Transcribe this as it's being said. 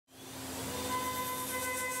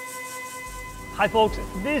Hi folks,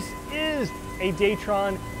 this is a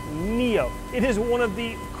DATRON Neo. It is one of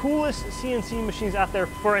the coolest CNC machines out there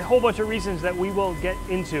for a whole bunch of reasons that we will get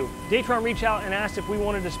into. DATRON reached out and asked if we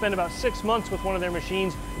wanted to spend about 6 months with one of their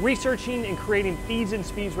machines researching and creating feeds and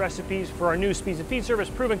speeds recipes for our new speeds and feed service,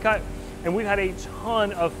 ProvenCut. And we've had a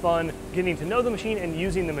ton of fun getting to know the machine and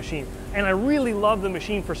using the machine. And I really love the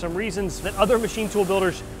machine for some reasons that other machine tool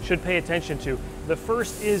builders should pay attention to. The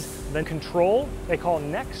first is the control they call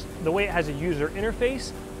Next, the way it has a user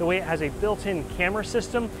interface, the way it has a built-in camera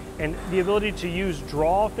system, and the ability to use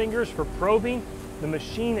draw fingers for probing. The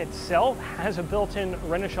machine itself has a built-in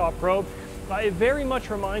Renishaw probe. It very much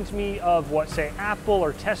reminds me of what, say, Apple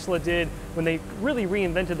or Tesla did when they really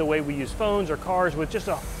reinvented the way we use phones or cars with just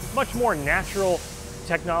a much more natural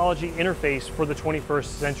technology interface for the 21st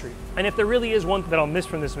century. And if there really is one that I'll miss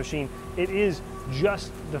from this machine, it is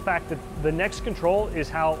just the fact that the Next control is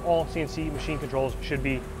how all CNC machine controls should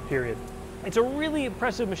be, period. It's a really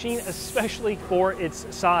impressive machine, especially for its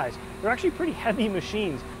size. They're actually pretty heavy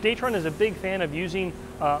machines. DATRON is a big fan of using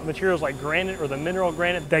materials like granite or the mineral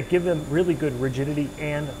granite that give them really good rigidity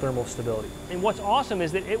and thermal stability. And what's awesome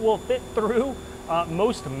is that it will fit through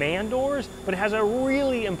most man doors, but it has a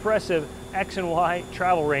really impressive X and Y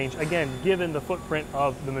travel range, again, given the footprint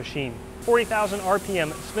of the machine. 40,000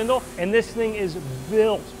 RPM spindle, and this thing is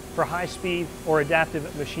built for high speed or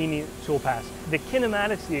adaptive machining toolpaths. The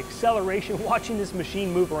kinematics, the acceleration, watching this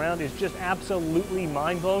machine move around is just absolutely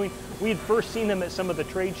mind-blowing. We had first seen them at some of the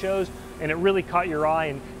trade shows and it really caught your eye,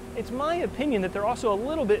 and it's my opinion that they're also a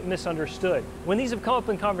little bit misunderstood. When these have come up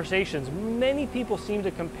in conversations, many people seem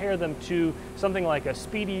to compare them to something like a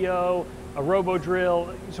Speedio, a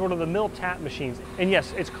Robo-Drill, sort of the mill tap machines. And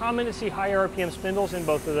yes, it's common to see higher RPM spindles in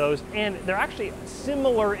both of those, and they're actually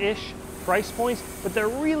similar-ish price points, but they're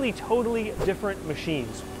really totally different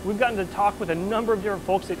machines. We've gotten to talk with a number of different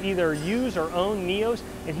folks that either use or own Neos,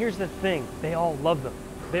 and here's the thing, they all love them.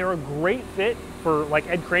 They're a great fit for, like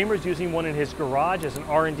Ed Kramer's using one in his garage as an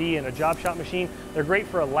R&D and a job shop machine. They're great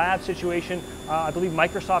for a lab situation. I believe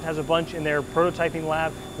Microsoft has a bunch in their prototyping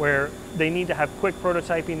lab where they need to have quick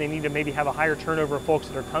prototyping. They need to maybe have a higher turnover of folks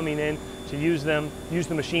that are coming in to use them, use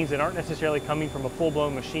the machines that aren't necessarily coming from a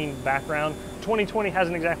full-blown machine background. 2020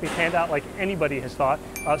 hasn't exactly panned out like anybody has thought.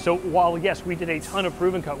 So while, yes, we did a ton of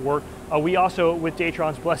ProvenCut work, we also, with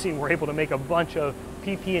DATRON's blessing, were able to make a bunch of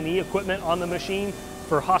PP&E equipment on the machine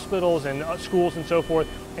for hospitals and schools and so forth.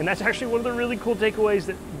 And that's actually one of the really cool takeaways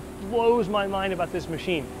that blows my mind about this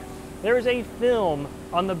machine. There is a film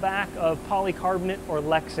on the back of polycarbonate or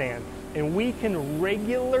Lexan, and we can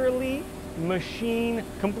regularly machine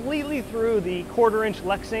completely through the 1/4 inch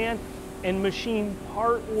Lexan and machine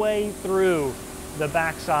part way through the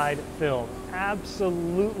backside film.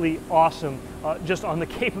 Absolutely awesome, just on the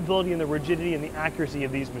capability and the rigidity and the accuracy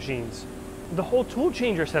of these machines. The whole tool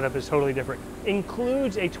changer setup is totally different.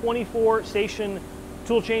 Includes a 24 station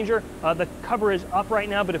tool changer. The cover is up right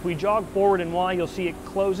now, but if we jog forward and Y, you'll see it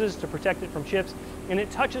closes to protect it from chips, and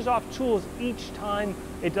it touches off tools each time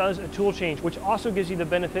it does a tool change, which also gives you the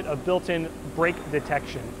benefit of built-in brake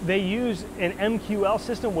detection. They use an MQL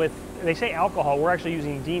system with, they say alcohol, we're actually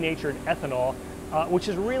using denatured ethanol, which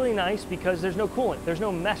is really nice because there's no coolant, there's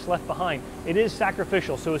no mess left behind. It is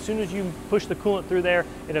sacrificial, so as soon as you push the coolant through there,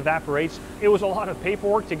 it evaporates. It was a lot of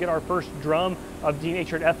paperwork to get our first drum of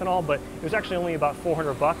denatured ethanol, but it was actually only about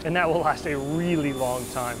 400 bucks, and that will last a really long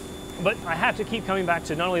time. But I have to keep coming back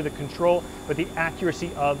to not only the control, but the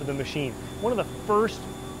accuracy of the machine. One of the first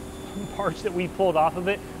parts that we pulled off of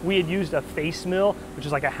it, we had used a face mill, which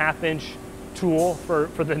is like a 1/2 inch tool for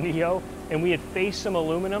the Neo, and we had faced some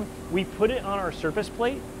aluminum. We put it on our surface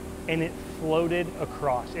plate and it floated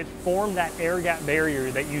across. It formed that air gap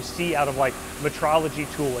barrier that you see out of like metrology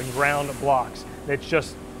tool and ground blocks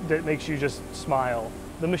that makes you just smile.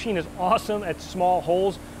 The machine is awesome at small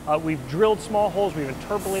holes. We've drilled small holes, we've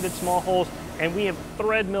interpolated small holes, and we have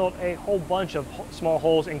thread milled a whole bunch of small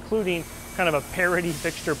holes, including kind of a parody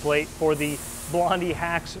fixture plate for the Blondie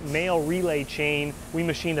Hacks mail relay chain. We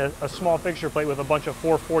machined a small fixture plate with a bunch of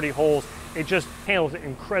 440 holes. It just handles it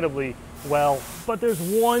incredibly well. But there's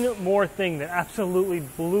one more thing that absolutely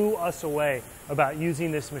blew us away about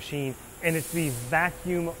using this machine, and it's the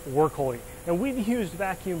vacuum work holding. And we've used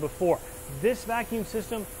vacuum before. This vacuum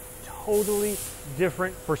system, totally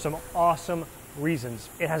different for some awesome reasons.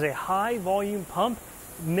 It has a high volume pump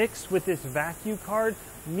mixed with this VacuCard,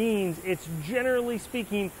 means it's generally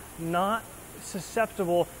speaking not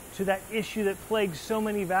susceptible to that issue that plagues so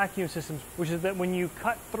many vacuum systems, which is that when you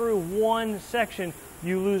cut through one section,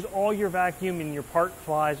 you lose all your vacuum and your part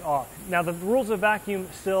flies off. Now the rules of vacuum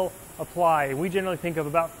still apply. We generally think of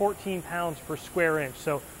about 14 pounds per square inch.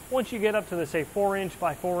 So once you get up to the, say, 4"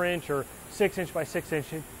 by 4" or 6" by 6",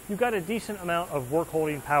 you've got a decent amount of work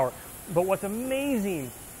holding power. But what's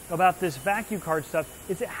amazing about this VacuCard stuff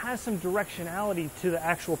is it has some directionality to the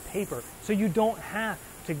actual paper. So you don't have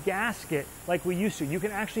to gasket like we used to. You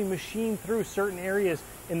can actually machine through certain areas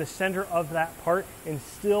in the center of that part and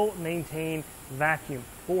still maintain vacuum.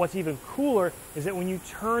 But what's even cooler is that when you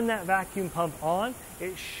turn that vacuum pump on,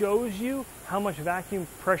 it shows you how much vacuum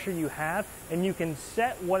pressure you have, and you can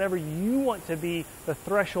set whatever you want to be the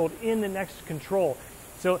threshold in the next control.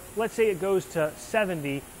 So let's say it goes to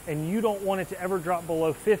 70 and you don't want it to ever drop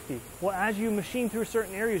below 50. Well, as you machine through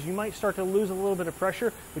certain areas, you might start to lose a little bit of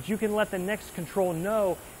pressure, but you can let the next control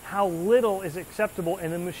know how little is acceptable,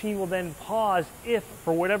 and the machine will then pause if,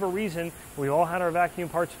 for whatever reason, we've all had our vacuum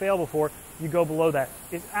parts fail before, you go below that.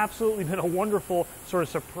 It's absolutely been a wonderful sort of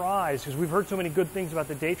surprise, because we've heard so many good things about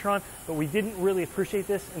the DATRON, but we didn't really appreciate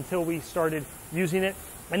this until we started using it.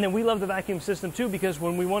 And then we love the vacuum system too, because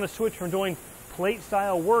when we want to switch from doing plate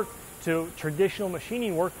style work to traditional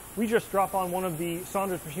machining work, we just drop on one of the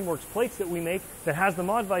Saunders Machine Works plates that we make that has the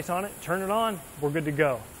mod vise on it, turn it on, we're good to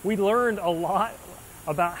go. We learned a lot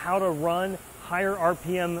about how to run higher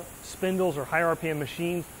RPM spindles or higher RPM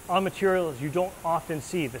machines on materials you don't often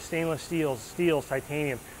see, the stainless steels,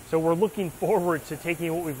 titanium. So we're looking forward to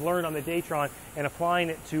taking what we've learned on the DATRON and applying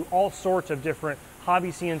it to all sorts of different hobby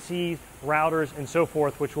CNCs, routers, and so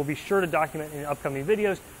forth, which we'll be sure to document in upcoming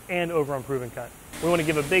videos and over on ProvenCut. We want to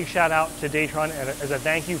give a big shout out to DATRON as a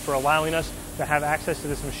thank you for allowing us to have access to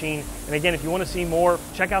this machine. And again, if you want to see more,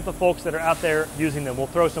 check out the folks that are out there using them. We'll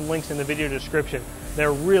throw some links in the video description.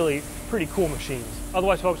 They're really pretty cool machines.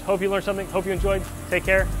 Otherwise, folks, hope you learned something. Hope you enjoyed. Take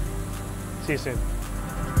care. See you soon.